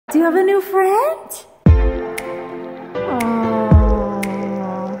Do you have a new friend? Oh,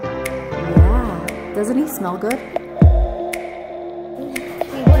 yeah. Doesn't he smell good?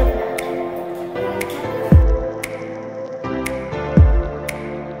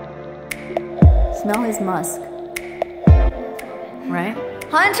 Smell his musk. Right?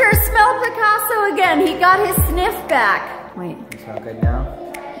 Hunter, smell Picasso again. He got his sniff back. Wait. You smell good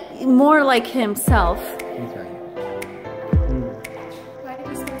now? More like himself. He's right. Why did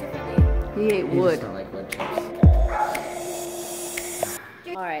you smell differently? He ate wood. Smell like wood chips.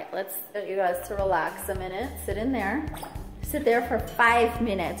 All right, let's get you guys to relax a minute. Sit in there. Sit there for 5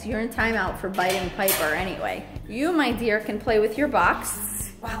 minutes. You're in timeout for biting Piper anyway. You, my dear, can play with your box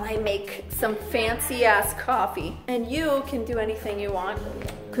while I make some fancy ass coffee. And you can do anything you want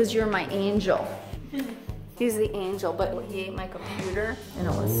because you're my angel. He's the angel, but he ate my computer and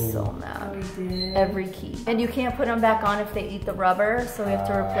I was so mad. Oh, he did? Every key. And you can't put them back on if they eat the rubber, so we have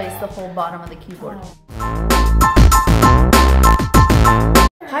to replace the whole bottom of the keyboard.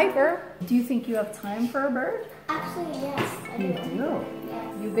 Piper, do you think you have time for a bird? Actually, yes. I do. You do?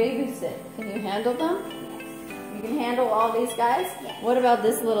 Yes. You babysit. Can you handle them? You can handle all these guys? Yes. What about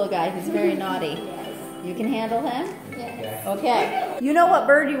this little guy who's very naughty? Yes. You can handle him? Yes. Okay. You know what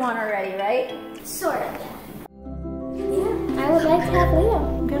bird you want already, right? Sort of, yeah. Yeah, I would like to have Leo.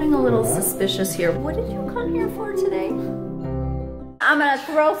 I'm getting a little suspicious here. What did you come here for today? I'm gonna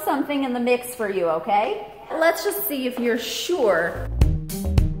throw something in the mix for you, okay? Let's just see if you're sure.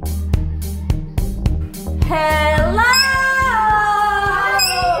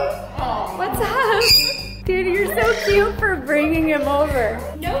 Hello! What's up? Dude, you're so cute for bringing him over.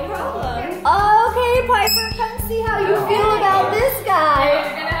 No problem. Okay, Piper, come see how you feel about this guy. You're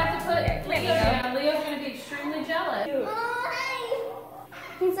gonna have to put Leo down. Leo's gonna be extremely jealous. Oh, hi.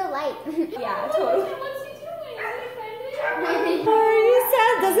 He's so light. Yeah, totally. What's he doing? Is he offended? Are you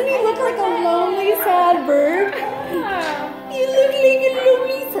sad? Doesn't he look like a lonely, sad bird? You look like a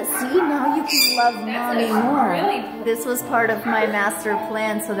lonely sad. See, now you can love mommy more. Really? This was part of my master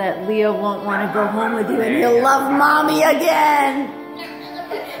plan so that Leo won't want to go home with you and he'll love mommy again.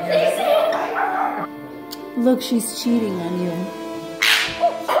 Look, she's cheating on you.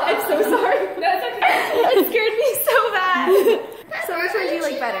 I'm so sorry. That's okay. That scared me so bad. So which one do you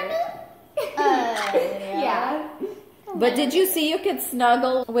like better? Yeah. But did you see you could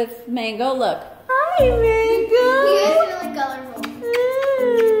snuggle with Mango? Look. Hi, Mango. You guys are really colorful.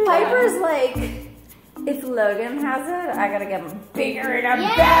 Piper's like, if Logan has it, I gotta get him bigger and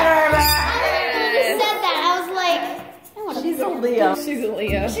Yeah. better. I remember you said that. I was like, I want She's a Leo. She's a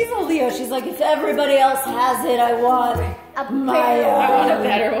Leo. She's a Leo. She's like, if everybody else has it, I want my I want a own.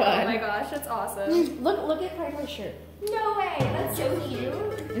 better one. Oh my gosh, that's awesome. Look at Piper's shirt. No way. That's so cute.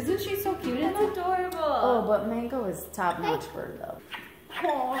 Isn't she so cute? That's adorable. Oh, but Mango is top-notch bird though.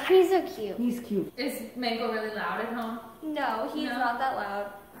 Oh, he's so cute. He's cute. Is Mango really loud at home? No, he's not that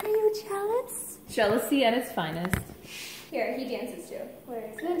loud. Are you jealous? Jealousy at its finest. Here, he dances too. Where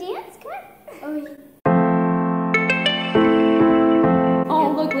is he? You dance? Come on.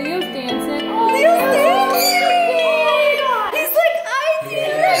 Oh, look, Leo's dancing. Oh, Leo's dancing! He's like, I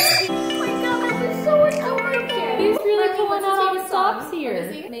did it! Oh my god, that is so adorable. He's really Marlene, pulling what's out his all favorite the stops song? here. What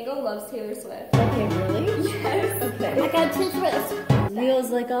is he? Mango loves Taylor Swift. Okay, really? Yes. Okay. I got two for this. Leo's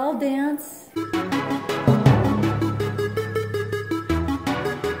like, I'll dance.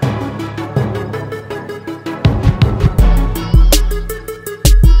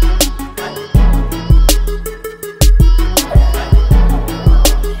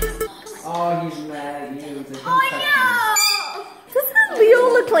 Oh, he's mad at you. Doesn't Leo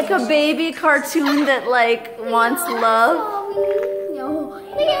look like a baby cartoon that like wants love? No.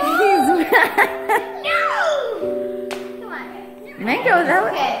 He's No! Come on. Mango, that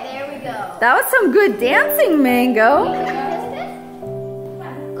was, Okay, there we go. that was some good dancing, Mango.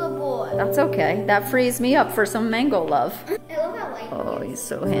 Good boy. That's okay. That frees me up for some Mango love. I love how light Oh, he's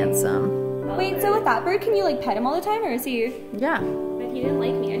so handsome. Wait, so with that bird, can you like pet him all the time, or is he? Yeah. But he didn't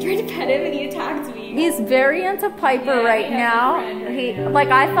like me. I tried to pet him and he attacked me. He's very into Piper Yeah, right he has a now. friend right He now. like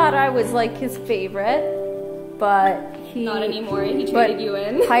I thought I was like his favorite, but he Not anymore. He but traded you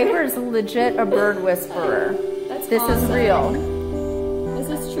in. Piper's legit a bird whisperer. That's This is awesome. real. This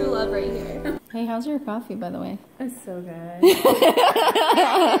is true love right here. Hey, how's your coffee, by the way? It's so good.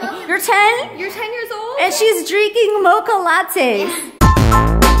 You're 10? You're 10 years old? And she's drinking mocha lattes.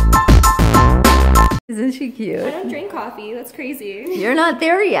 Isn't she cute? I don't drink coffee. That's crazy. You're not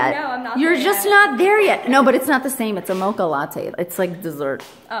there yet. No, I'm not You're there just yet. not there yet. No, but it's not the same. It's a mocha latte. It's like dessert,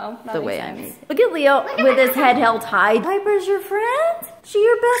 Oh, that the makes way sense. I mean. Look at Leo with his head held high. Piper's your friend? She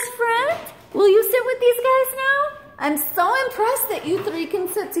your best friend? Will you sit with these guys now? I'm so impressed that you three can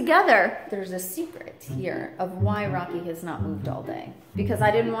sit together. There's a secret here of why Rocky has not moved all day. Because I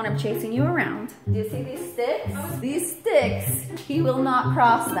didn't want him chasing you around. Do you see these sticks? These sticks, he will not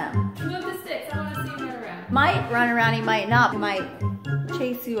cross them. Move the sticks. I want to see him run around. Might run around, he might not. He might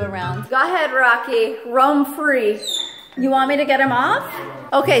chase you around. Go ahead, Rocky. Roam free. You want me to get him off?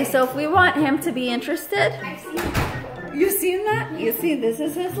 Okay, so if we want him to be interested. You seen that? You see, this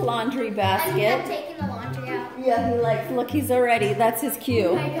is his laundry basket. I'm taking the laundry out. Yeah, he likes, look, he's already, that's his cue.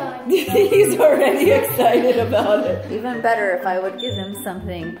 Oh my God. He's already excited about it. Even better if I would give him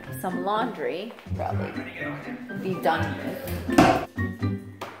something, some laundry, probably be done with.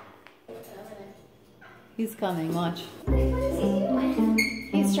 He's coming, watch.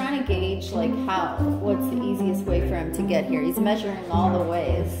 He's trying to gauge like what's the easiest way for him to get here. He's measuring all the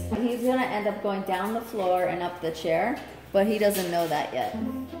ways. He's gonna end up going down the floor and up the chair, but he doesn't know that yet.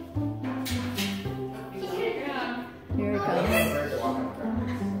 Here he comes.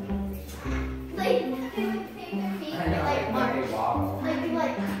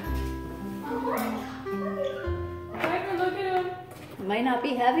 Piper, look at him. It might not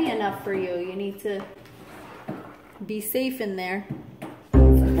be heavy enough for you. You need to be safe in there.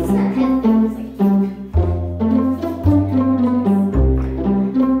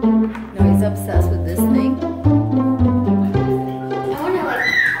 No, he's obsessed with this thing.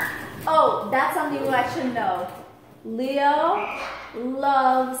 Oh, that's something I should know. Leo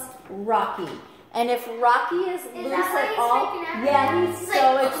loves Rocky. And if Rocky is loose at all, yeah, he's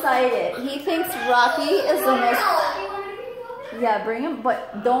so excited. He thinks Rocky is the most... Yeah, bring him,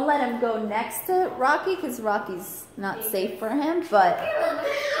 but don't let him go next to Rocky because Rocky's not safe for him, but...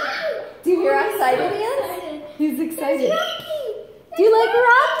 Do you hear how excited he is? He's excited. Do you like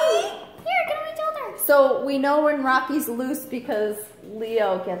Rocky? Here, get on my shoulder. So we know when Rocky's loose because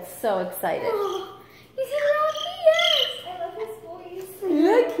Leo gets so excited. Oh, you see Rocky? Yes. I love his voice. Isn't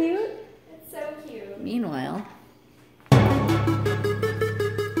that cute? It's so cute. Meanwhile,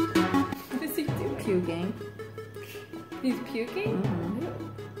 What is he doing? puking. He's puking?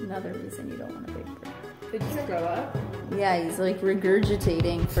 Another reason you don't want a big bird. Did you grow up? Yeah, he's like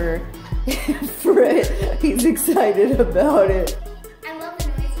regurgitating for it. He's excited about it. I love the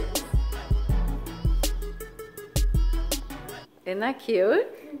noises. Isn't that cute?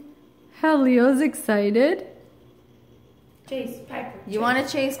 How Leo's excited. Chase Piper. You want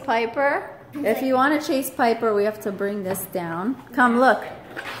to chase Piper? If you want to chase Piper, we have to bring this down. Come look.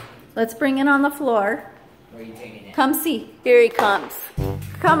 Let's bring it on the floor. Where are you taking it? Come see. Here he comes.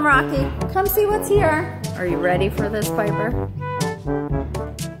 Come, Rocky. Come see what's here. Are you ready for this, Piper?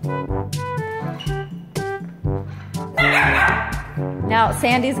 Now,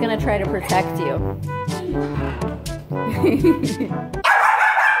 Sandy's gonna try to protect you.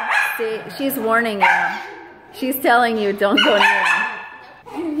 See, she's warning you. She's telling you, don't go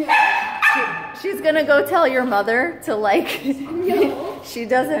near him. She's gonna go tell your mother to like, No. she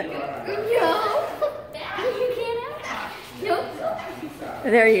doesn't. No. You can't have that. Nope.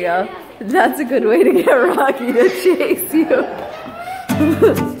 There you go. That's a good way to get Rocky to chase you.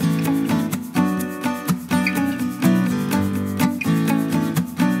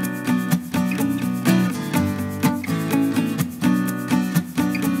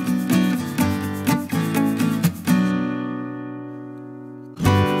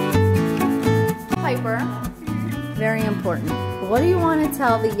 Piper, very important. What do you want to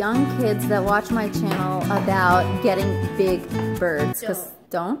tell the young kids that watch my channel about getting big birds? Because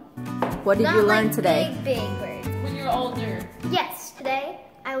don't. What did you learn today? Big birds. When you're older. Yes, today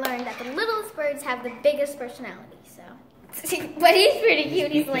I learned that the littlest birds have the biggest personality. So, but he's pretty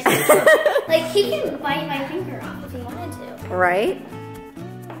cute. He's like, like he can bite my finger off if he wanted to. Right?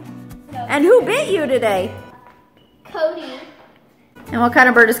 And who bit you today? Cody. And what kind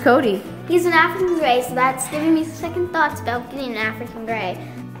of bird is Cody? He's an African gray, so that's giving me second thoughts about getting an African gray.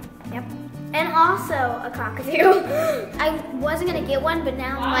 Yep. And also a cockatoo. I wasn't gonna get one, but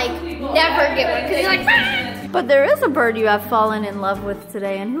now I'm like, never get one. Cause he's like, ah! But there is a bird you have fallen in love with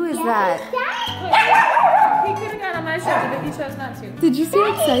today, and who is that? He could have got on my shoulder, but he chose not to. Did you see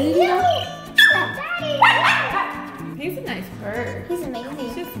how excited he was? He's a nice bird. He's amazing.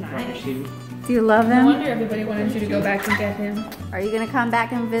 He's just nice. Do you love No him? wonder everybody wanted you to go back and get him. Are you gonna come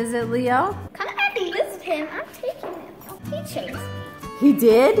back and visit Leo? Come back and visit him. I'm taking him. He chose me. He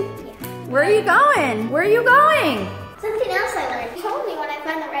did? Where are you going? Where are you going? Something else I learned. He told me when I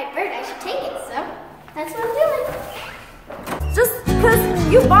find the right bird, I should take it. So that's what I'm doing. Just because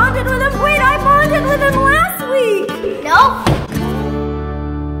you bonded